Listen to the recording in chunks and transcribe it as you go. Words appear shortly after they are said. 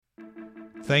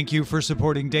Thank you for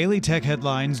supporting Daily Tech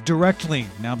Headlines directly.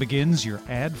 Now begins your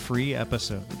ad-free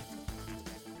episode.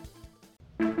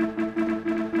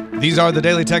 These are the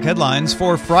Daily Tech Headlines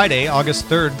for Friday, August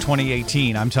 3rd,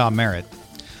 2018. I'm Tom Merritt.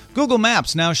 Google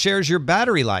Maps now shares your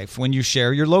battery life when you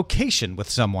share your location with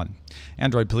someone.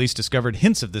 Android police discovered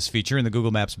hints of this feature in the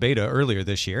Google Maps beta earlier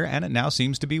this year, and it now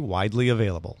seems to be widely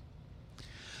available.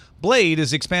 Blade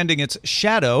is expanding its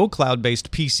Shadow cloud-based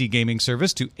PC gaming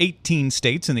service to 18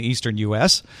 states in the eastern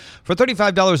U.S. For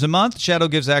 $35 a month, Shadow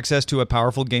gives access to a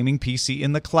powerful gaming PC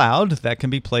in the cloud that can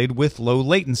be played with low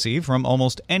latency from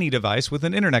almost any device with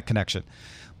an internet connection.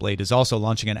 Blade is also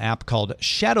launching an app called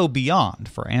Shadow Beyond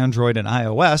for Android and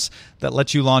iOS that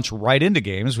lets you launch right into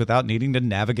games without needing to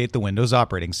navigate the Windows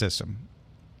operating system.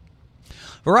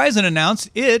 Verizon announced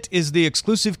it is the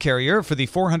exclusive carrier for the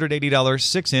 $480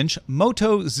 6-inch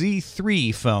Moto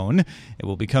Z3 phone. It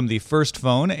will become the first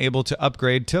phone able to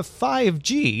upgrade to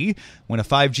 5G when a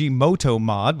 5G Moto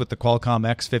mod with the Qualcomm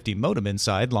X50 modem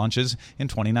inside launches in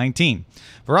 2019.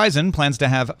 Verizon plans to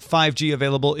have 5G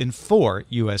available in 4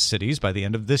 U.S. cities by the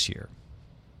end of this year.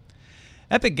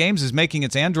 Epic Games is making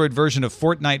its Android version of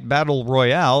Fortnite Battle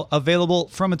Royale available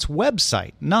from its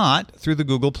website, not through the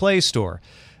Google Play Store.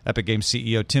 Epic Games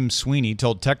CEO Tim Sweeney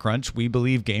told TechCrunch, "We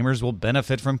believe gamers will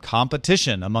benefit from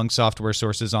competition among software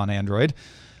sources on Android."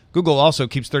 Google also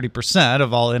keeps 30%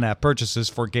 of all in-app purchases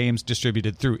for games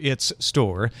distributed through its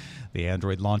store. The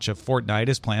Android launch of Fortnite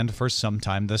is planned for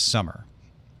sometime this summer.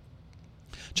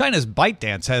 China's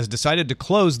ByteDance has decided to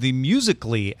close the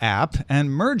Musical.ly app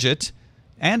and merge it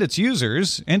and its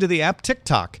users into the app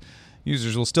TikTok.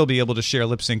 Users will still be able to share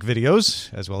lip-sync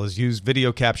videos, as well as use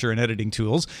video capture and editing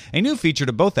tools. A new feature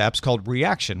to both apps called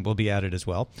Reaction will be added as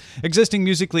well. Existing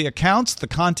Musical.ly accounts, the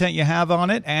content you have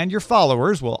on it, and your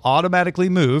followers will automatically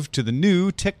move to the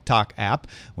new TikTok app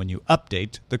when you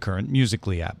update the current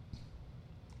Musical.ly app.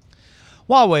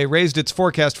 Huawei raised its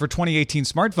forecast for 2018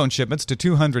 smartphone shipments to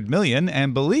 200 million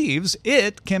and believes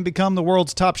it can become the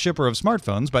world's top shipper of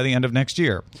smartphones by the end of next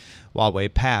year.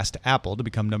 Huawei passed Apple to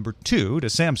become number 2 to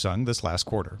Samsung this last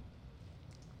quarter.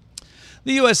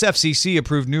 The U.S. FCC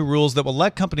approved new rules that will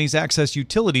let companies access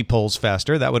utility poles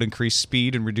faster. That would increase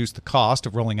speed and reduce the cost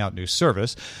of rolling out new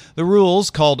service. The rules,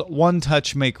 called One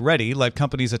Touch Make Ready, let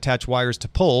companies attach wires to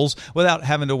poles without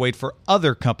having to wait for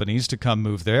other companies to come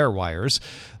move their wires.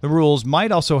 The rules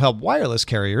might also help wireless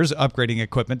carriers upgrading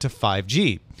equipment to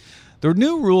 5G. The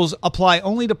new rules apply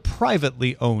only to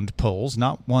privately owned poles,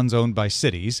 not ones owned by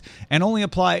cities, and only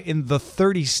apply in the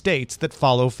 30 states that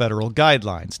follow federal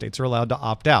guidelines. States are allowed to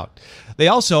opt out. They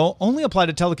also only apply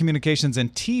to telecommunications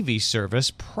and TV service,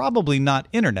 probably not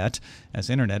internet, as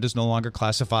internet is no longer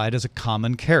classified as a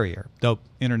common carrier, though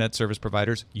internet service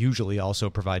providers usually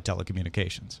also provide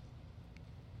telecommunications.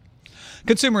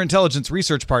 Consumer Intelligence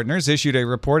Research Partners issued a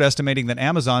report estimating that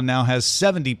Amazon now has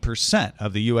 70%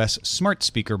 of the U.S. smart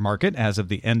speaker market as of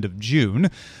the end of June.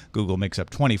 Google makes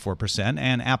up 24%,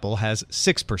 and Apple has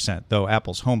 6%, though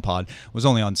Apple's HomePod was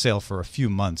only on sale for a few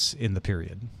months in the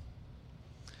period.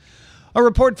 A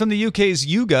report from the UK's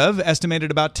YouGov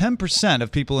estimated about 10%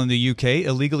 of people in the UK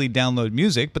illegally download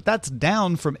music, but that's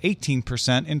down from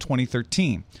 18% in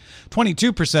 2013.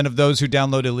 22% of those who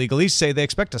download illegally say they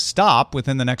expect to stop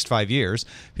within the next 5 years.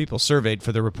 People surveyed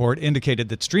for the report indicated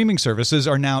that streaming services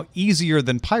are now easier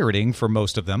than pirating for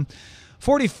most of them.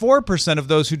 44% of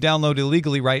those who download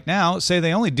illegally right now say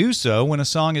they only do so when a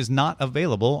song is not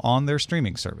available on their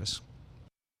streaming service.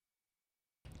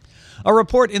 A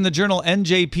report in the journal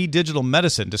NJP Digital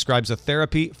Medicine describes a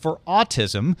therapy for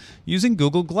autism using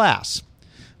Google Glass.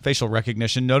 Facial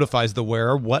recognition notifies the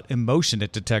wearer what emotion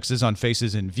it detects on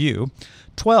faces in view.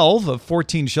 12 of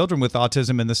 14 children with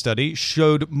autism in the study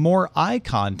showed more eye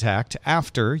contact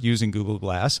after using Google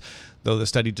Glass, though the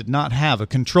study did not have a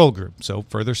control group, so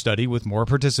further study with more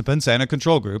participants and a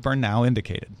control group are now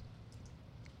indicated.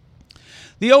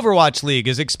 The Overwatch League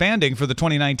is expanding for the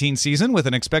 2019 season with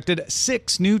an expected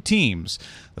 6 new teams.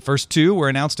 The first 2 were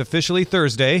announced officially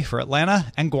Thursday for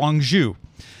Atlanta and Gwangju.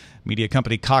 Media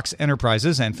company Cox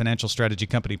Enterprises and financial strategy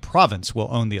company Province will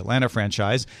own the Atlanta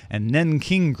franchise, and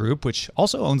Nanking Group, which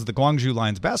also owns the Gwangju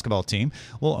Lions basketball team,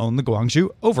 will own the Gwangju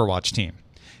Overwatch team.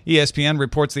 ESPN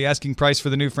reports the asking price for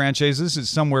the new franchises is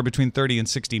somewhere between 30 and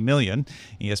 60 million.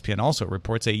 ESPN also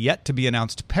reports a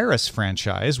yet-to-be-announced Paris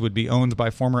franchise would be owned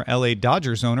by former LA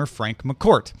Dodgers owner Frank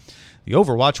McCourt. The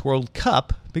Overwatch World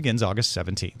Cup begins August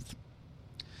 17th.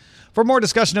 For more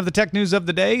discussion of the tech news of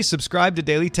the day, subscribe to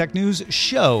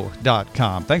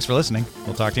dailytechnewsshow.com. Thanks for listening.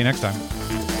 We'll talk to you next time.